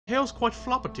tail's quite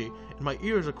floppity, and my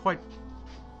ears are quite...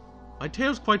 My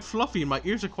tail's quite fluffy, and my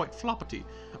ears are quite floppity.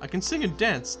 I can sing and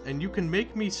dance, and you can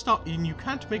make me stop... And you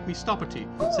can't make me stoppity,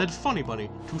 said Funny Bunny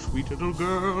to sweet little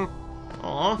girl.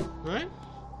 Aw. Right?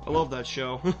 I love that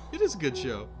show. It is a good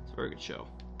show. It's a very good show.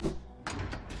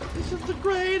 This is the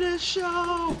greatest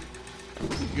show!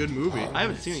 It's a good movie. I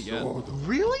haven't seen it yet.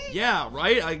 Really? Yeah,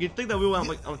 right? I think that we went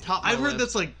like on top of my I've heard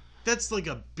list. that's like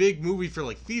a big movie for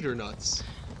like theater nuts.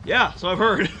 Yeah, so I've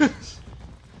heard.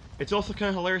 It's also kind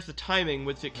of hilarious the timing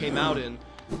which it came out in,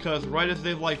 because right as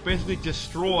they've like basically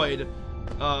destroyed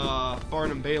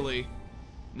Barnum Bailey,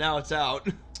 now it's out.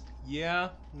 Yeah.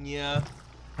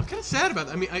 I'm kind of sad about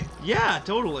that. I mean, Yeah,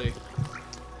 totally.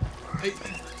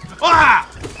 Ah!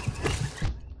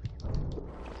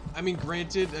 I mean,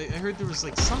 granted, I heard there was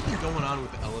like something going on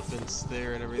with the elephants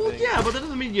there and everything. Well, yeah, but that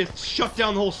doesn't mean you shut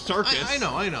down the whole circus. I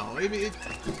know. I mean,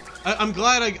 I'm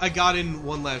glad I got in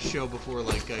one last show before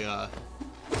like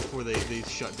before they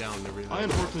shut down and everything. I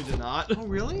unfortunately did not. Oh,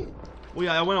 really? Well,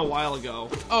 yeah, I went a while ago.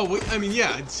 Oh, well, I mean,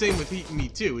 yeah, same with me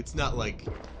too. It's not like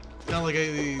I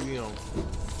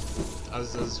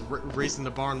was racing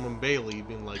the barn when Bailey,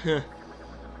 being like,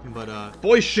 but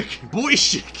Boy chic.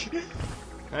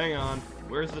 Hang on,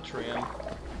 where's the tram?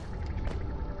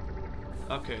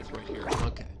 Okay, it's right here.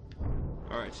 Okay.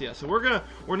 All right, so yeah, so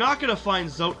we're not gonna find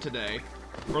Zote today,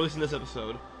 or at least in this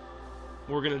episode.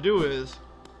 What we're gonna do is,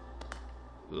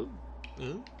 we're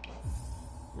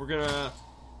gonna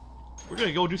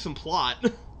go do some plot.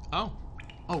 Oh,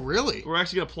 really? We're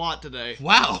actually gonna plot today.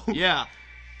 Wow. Yeah.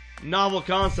 Novel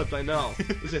concept, I know.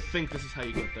 At least I think this is how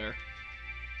you get there.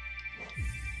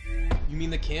 You mean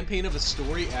the campaign of a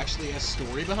story actually has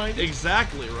story behind it?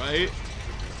 Exactly, right?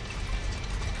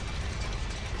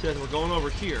 So we're going over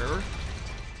here.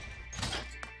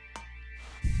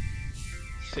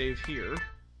 Save here.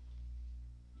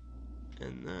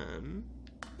 And then...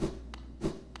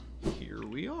 here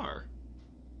we are.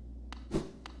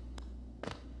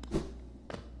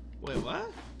 Wait, what?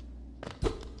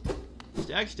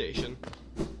 Stag Station.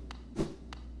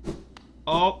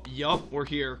 Oh, yup, we're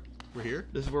here. We're here?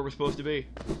 This is where we're supposed to be.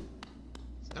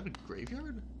 Is that a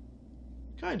graveyard?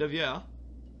 Kind of, yeah.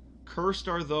 Cursed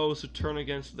are those who turn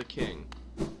against the king.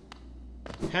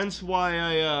 Hence why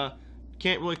I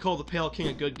can't really call the Pale King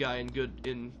a good guy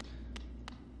in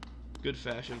good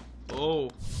fashion.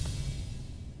 Oh.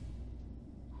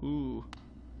 Ooh.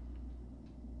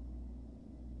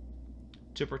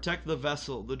 To protect the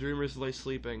vessel, the dreamers lay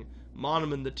sleeping.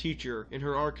 Monoman, the teacher, in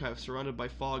her archive surrounded by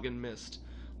fog and mist.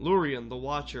 Lurian, the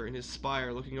watcher, in his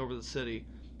spire looking over the city.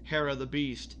 Hera, the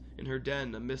beast, in her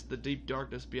den amidst the deep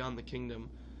darkness beyond the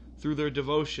kingdom. Through their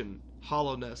devotion,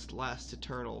 hollowness lasts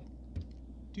eternal.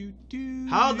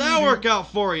 How'd that work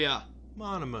out for ya?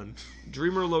 Monoman.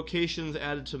 Dreamer locations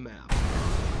added to map.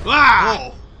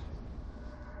 Ah!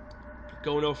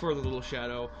 Go no further, little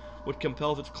shadow. What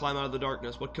compels it to climb out of the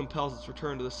darkness? What compels its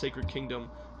return to the sacred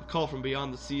kingdom? A call from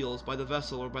beyond the seals, by the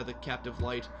vessel or by the captive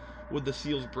light. Would the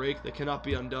seals break? They cannot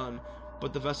be undone.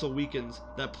 But the vessel weakens.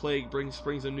 That plague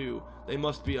springs anew. They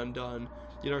must be undone.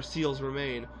 Yet our seals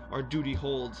remain. Our duty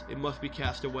holds. It must be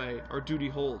cast away. Our duty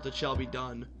holds. It shall be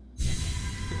done. He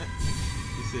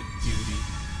said duty.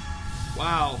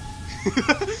 Wow.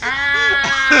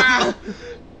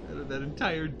 That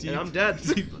entire deep... And I'm dead.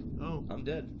 Oh. I'm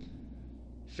dead.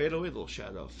 Fade away, little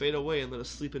shadow. Fade away and let us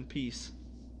sleep in peace.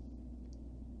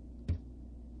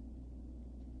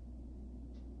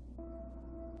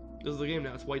 This is the game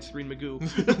now. It's White Screen Magoo.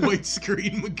 White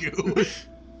Screen Magoo.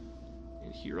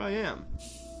 And here I am.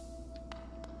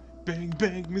 Bang,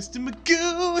 bang, Mr.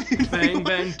 Magoo. Bang,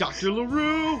 bang, Dr.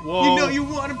 LaRue. Whoa. You know you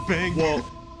want to bang. Whoa.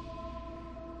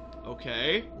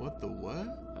 Okay. What the what?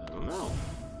 I don't know.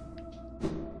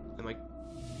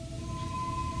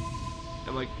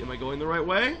 Am I going the right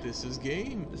way? This is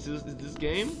game. Is this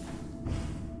game?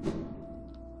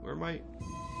 Where am I?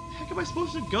 The heck am I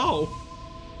supposed to go?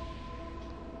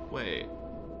 Wait.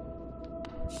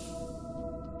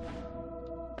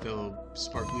 The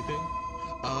sparkly thing?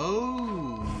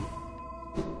 Oh.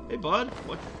 Hey, bud.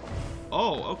 What?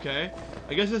 Oh, okay.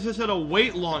 I guess this just had to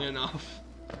wait long enough.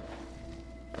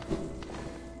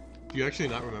 Do you actually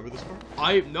not remember this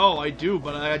part? No, I do,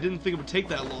 but I didn't think it would take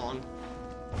that long.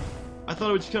 I thought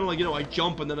it would just kind of like, you know, I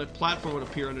jump and then a platform would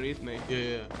appear underneath me.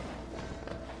 Yeah.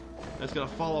 I just gotta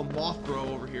follow Mothbro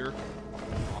over here.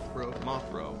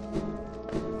 Mothbro.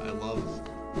 I love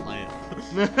lamp.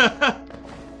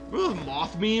 Remember those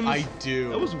moth memes? I do.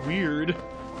 That was weird.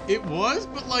 It was,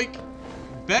 but like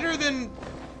better than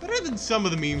some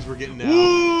of the memes we're getting now.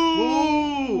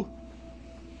 Woo!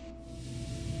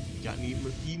 Gotten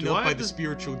eaten up by the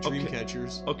spiritual dream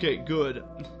catchers. Okay, good.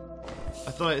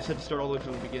 I thought it said to start all the way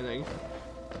from the beginning.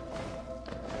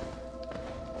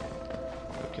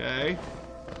 Okay.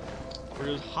 We're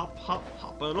just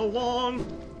hopping along.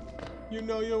 You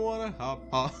know you wanna hop.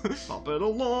 Hopping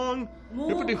along.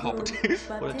 Hippity hoppity.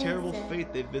 What a terrible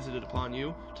fate they've visited upon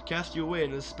you, to cast you away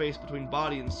into the space between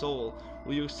body and soul.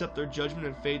 Will you accept their judgment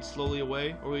and fade slowly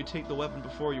away, or will you take the weapon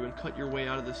before you and cut your way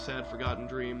out of this sad, forgotten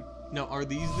dream? Now, are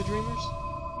these the dreamers?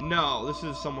 No, this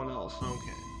is someone else.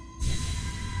 Okay.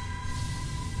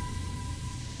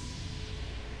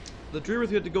 The dreamers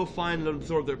we had to go find and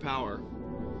absorb their power.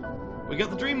 We got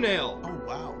the dream nail! Oh,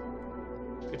 wow.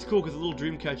 It's cool because it's a little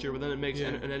dream catcher, but then it makes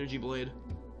an energy blade.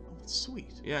 Oh, that's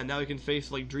sweet. Yeah, now we can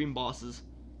face, like, dream bosses.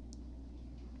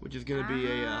 Which is gonna be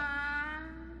a,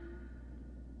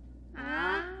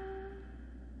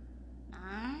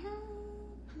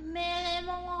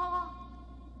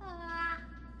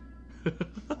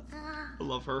 I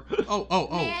love her.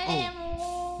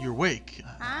 Oh. You're awake.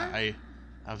 I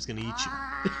was gonna eat you.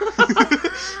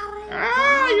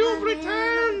 You've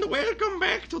returned! Welcome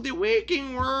back to the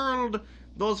waking world!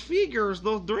 Those figures,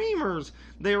 those dreamers,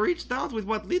 they reached out with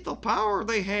what little power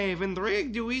they have and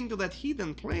dragged you into that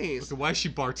hidden place. Okay, why is she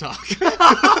Bartok?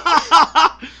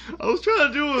 I was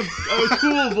trying to do a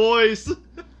cool voice.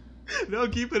 No,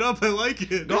 keep it up, I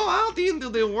like it. Go out into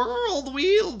the world,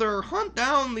 wielder, hunt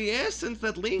down the essence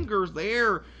that lingers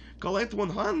there. Collect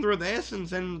 100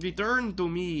 essence and return to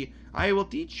me. I will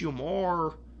teach you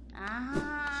more.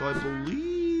 So I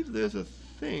believe there's a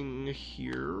thing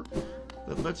here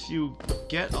that lets you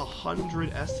get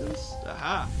 100 essence.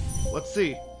 Aha! Let's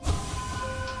see.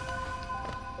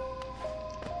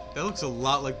 That looks a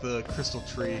lot like the crystal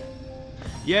tree.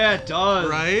 Yeah, it does.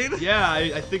 Right? Yeah,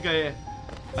 I think I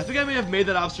may have made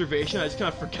that observation. I just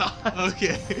kind of forgot.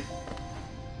 Okay.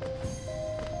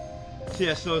 So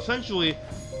yeah, so essentially,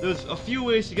 there's a few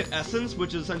ways to get essence,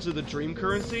 which is essentially the dream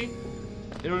currency.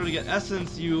 In order to get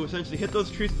essence, you essentially hit those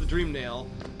trees with the dream nail.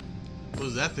 What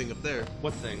is that thing up there?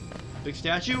 What thing? Big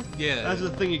statue? Yeah. That's the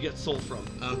thing you get soul from.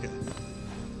 Okay.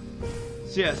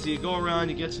 So yeah, so you go around,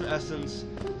 you get some essence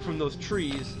from those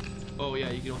trees. Oh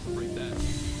yeah, you can also break that.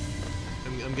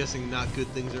 I'm guessing not good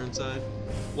things are inside.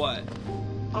 What?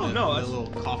 Oh that, no, that that's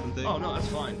little coffin thing. Oh no, that's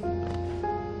fine.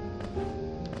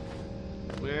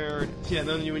 Where? So yeah,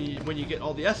 then when you get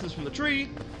all the essence from the tree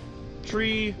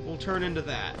will turn into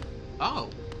that. Oh.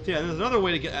 So yeah, and there's another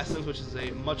way to get essence, which is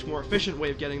a much more efficient way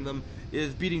of getting them,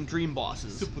 is beating dream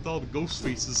bosses. What's up with all the ghost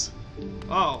faces?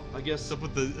 Oh, I guess. What's up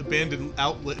with the abandoned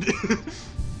outlet?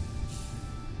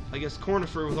 I guess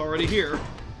Cornifer was already here.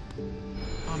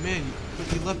 Oh man,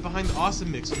 but you left behind the awesome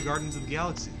mix from Guardians of the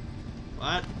Galaxy.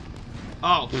 What?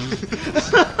 Oh.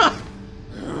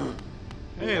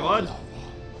 Hey, bud.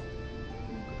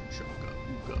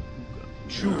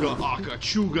 Chuga aka,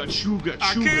 chuga, chuga, chuga.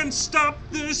 I can't stop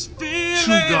this feeling.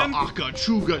 Chuga aka,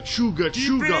 chuga, chuga,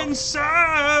 chuga. Deep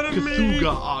inside of me.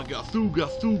 Thuga aga, thuga,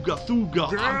 thuga, thuga.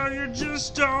 Girl, you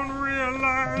just don't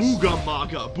realize. Booga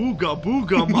maga, booga,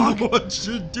 booga maga. What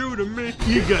you do to me?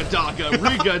 Iga daga,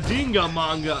 riga dinga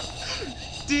manga.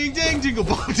 Ding dang dingle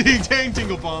bomb, ding dang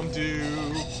dingle bomb do.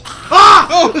 Ah!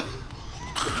 Oh!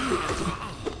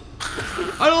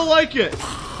 I don't like it.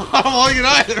 I don't like it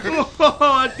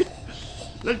either.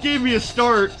 That gave me a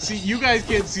start. See, you guys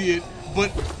can't see it,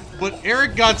 but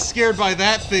Eric got scared by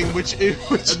that thing, which then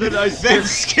that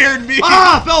scared me.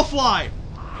 Ah, Bellfly!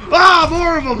 Ah,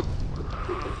 more of them.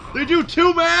 They do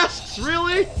 2 masks,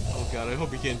 really? Oh god, I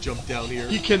hope he can't jump down here.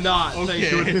 He cannot.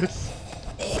 Okay. Thank goodness.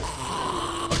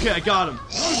 Okay, I got him.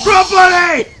 Grub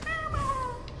buddy!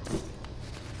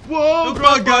 Whoa,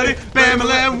 Bug Gutty,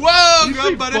 Bamalam, whoa, You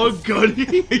say Grub Buddy. Bug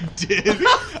Gutty? I did.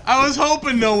 I was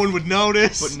hoping no one would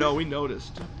notice. But no, we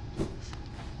noticed.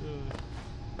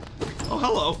 Oh,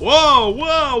 hello. Whoa,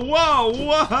 whoa, whoa,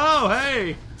 whoa,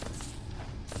 hey!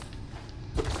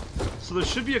 So there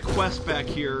should be a quest back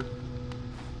here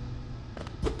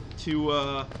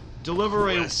to, deliver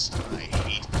Quest. I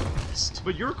hate quest.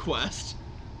 But your quest?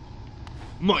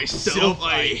 Myself,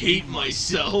 I hate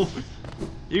myself.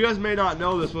 You guys may not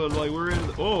know this, but, like, we're in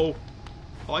the, oh,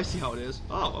 I see how it is.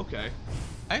 Oh, okay.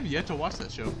 I have yet to watch that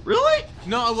show. Really?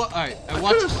 No, alright. I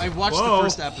watched the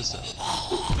first episode.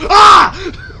 Ah!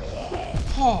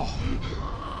 Oh.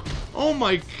 Oh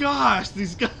my gosh,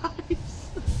 these guys.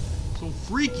 So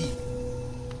freaky.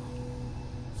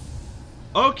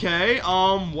 Okay,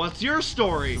 what's your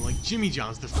story? They're like Jimmy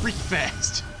John's, they're freaky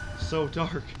fast. So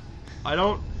dark.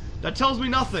 That tells me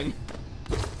nothing.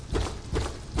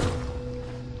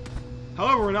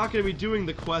 However, we're not going to be doing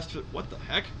the quest for, what the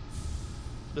heck?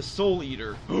 The Soul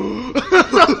Eater. What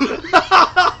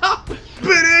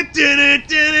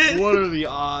are the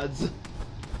odds?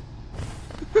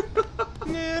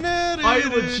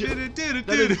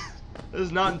 That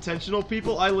is not intentional,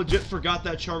 people. I legit forgot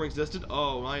that charm existed.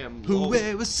 Oh, I am low.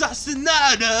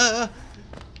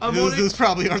 Those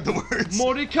probably aren't the words.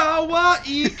 Morikawa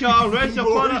Ika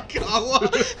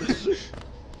Morikawa.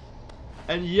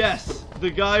 And yes, the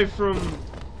guy from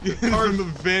From the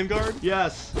Vanguard?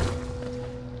 Yes.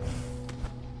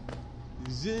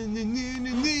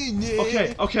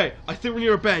 Okay. I think we're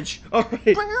near a bench.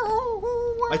 Alright.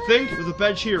 I think there's a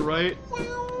bench here, right?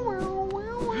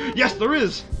 Yes, there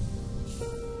is!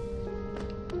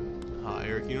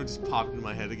 Eric, you know what just popped into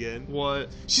my head again? What?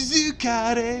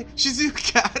 Shizukare!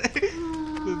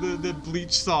 The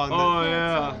Bleach song. Oh,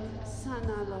 yeah.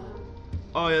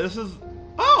 Oh, yeah, this is...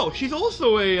 Oh, she's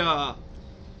also a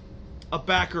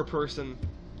backer person.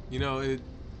 You know,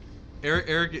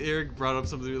 Eric brought up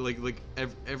something like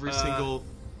every single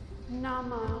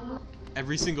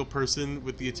person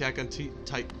with the Attack on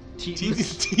Titan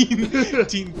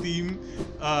theme,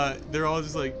 they're all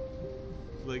just like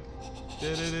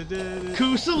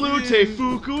Kusalute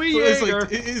Fukui Jaeger.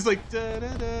 It's like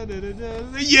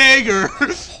Jaeger.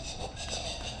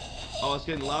 Oh, it's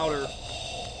getting louder.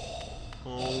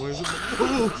 Oh, where's it?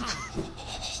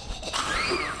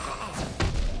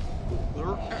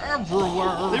 They're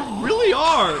everywhere. They really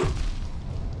are.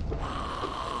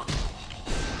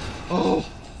 Oh,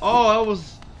 that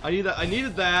was. I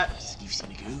needed that. You've seen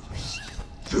a ghost.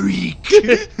 Freak.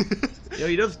 Yeah,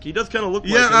 he does kind of look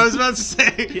like him. him. I was about to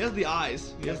say. He has the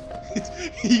eyes.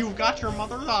 You've got your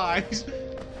mother's eyes.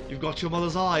 You've got your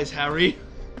mother's eyes, Harry.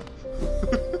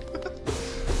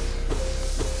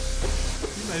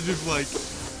 Imagine if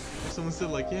someone said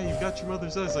yeah, you've got your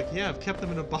mother's eyes. Like, yeah, I've kept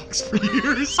them in a box for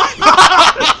years.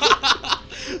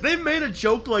 They made a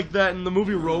joke like that in the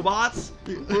movie Robots,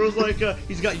 where it was like,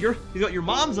 he's got your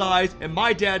mom's eyes and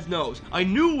my dad's nose. I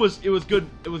knew it was good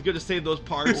to save those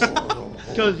parts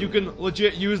because you can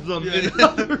legit use them in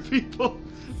other people.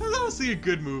 That was honestly a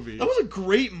good movie. That was a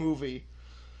great movie.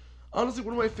 Honestly,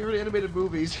 one of my favorite animated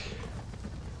movies.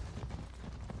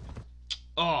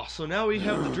 Oh, so now we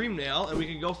have the Dream Nail and we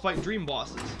can go fight Dream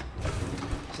Bosses.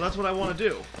 So that's what I want to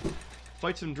do.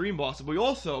 Fight some Dream Bosses. But we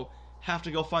also have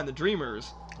to go find the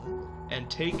Dreamers and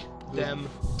take them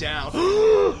down.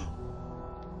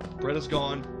 Bretta's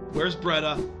gone. Where's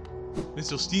Bretta?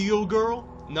 Mr. Steel Girl?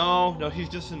 No,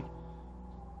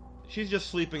 she's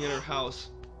just sleeping in her house.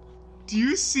 Do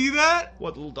you see that?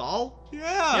 What, little doll?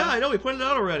 Yeah. Yeah, I know. We pointed it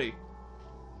out already.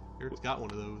 Eric's got one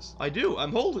of those. I do.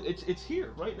 I'm holding. It's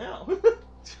here right now.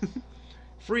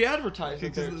 Free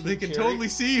advertising. They can totally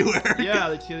see you, Eric. Yeah,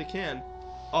 they can.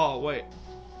 Oh wait.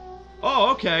 Oh,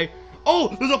 okay.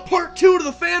 Oh, there's a part 2 to the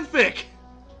fanfic!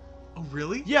 Oh,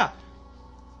 really? Yeah.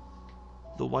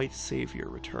 The White Savior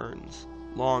returns.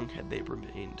 Long had they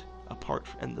remained apart,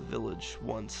 and the village,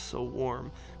 once so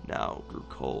warm, now grew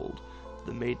cold.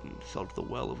 The maiden felt the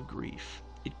well of grief.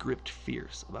 It gripped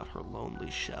fierce about her lonely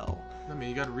shell. I mean,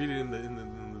 you gotta read it in the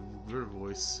bird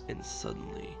voice. And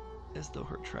suddenly, as though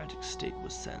her tragic state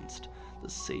was sensed, the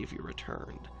Savior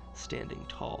returned, standing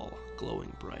tall,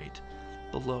 glowing bright.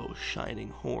 Below shining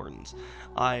horns,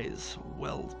 eyes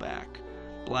welled back,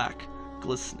 black,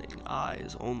 glistening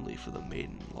eyes only for the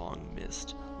maiden long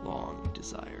missed, long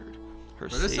desired. Her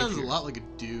But that sounds a lot like a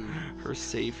dude. Her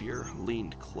savior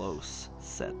leaned close,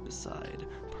 sat beside,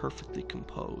 perfectly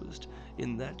composed.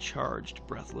 In that charged,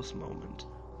 breathless moment,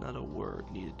 not a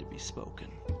word needed to be spoken.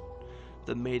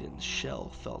 The maiden's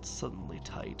shell felt suddenly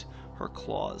tight, her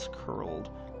claws curled.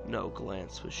 No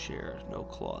glance was shared, no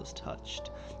claws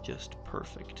touched, just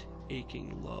perfect,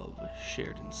 aching love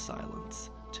shared in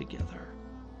silence together.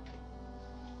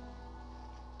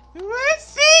 What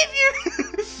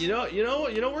savior? You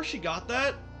know where she got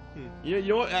that? You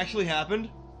know what actually happened?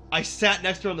 I sat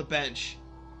next to her on the bench,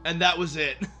 and that was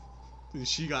it.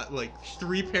 She got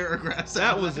 3 paragraphs.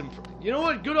 That was you know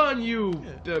what? Good on you,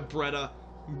 Bretta.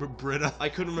 Bretta. I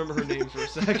couldn't remember her name for a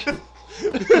second.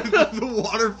 The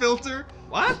water filter?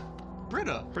 What?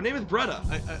 Bretta. Her name is Bretta.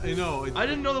 I know. I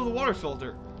didn't know there was a water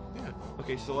filter. Yeah.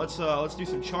 Okay, so let's do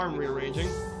some charm rearranging.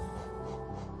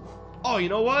 Oh, you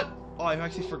know what? Oh, I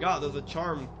actually forgot. There's a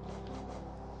charm.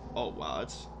 Oh wow,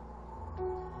 that's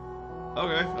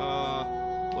okay.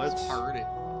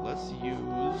 Let's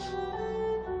use.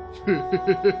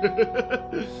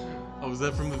 Oh, was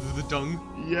that from the dung?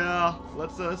 Yeah,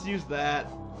 let's use that.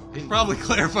 You probably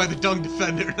clarify the dung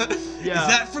defender. Yeah. Is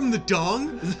that from the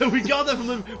dung? We got that from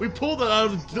the. We pulled that out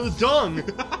of the dung.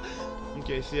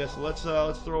 Okay, so yes, let's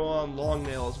throw on long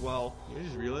nail as well. You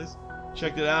just realized?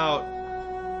 Checked it out.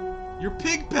 Your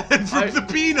pig pen from the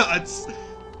Peanuts.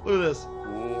 Look at this.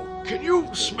 Can you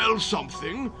smell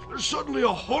something? There's suddenly a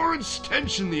horrid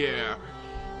stench in the air.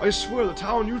 I swear the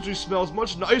town usually smells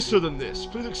much nicer than this.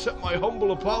 Please accept my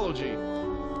humble apology.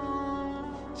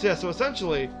 So yeah, so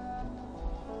essentially...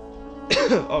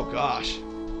 oh gosh.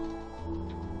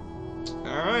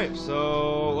 Alright,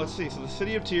 so let's see. So the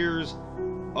City of Tears...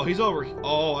 Oh, he's over...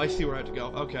 Oh, I see where I have to go.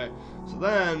 Okay. So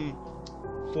then,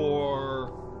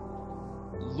 for...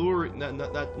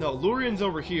 Lurian's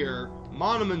over here,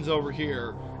 Monoman's over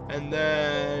here, and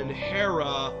then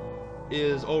Hera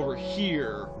is over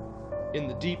here in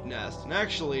the Deep Nest. And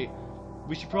actually,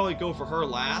 we should probably go for her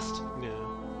last. Yeah.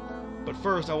 But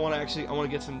first, I want to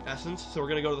get some essence, so we're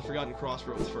gonna go to the Forgotten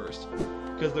Crossroads first,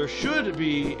 because there should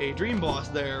be a dream boss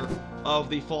there of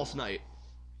the False Knight.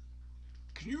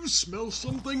 Can you smell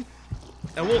something?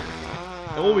 And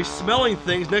we'll be smelling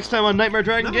things next time on Nightmare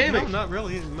Dragon Gaming. No, not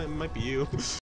really. It might be you.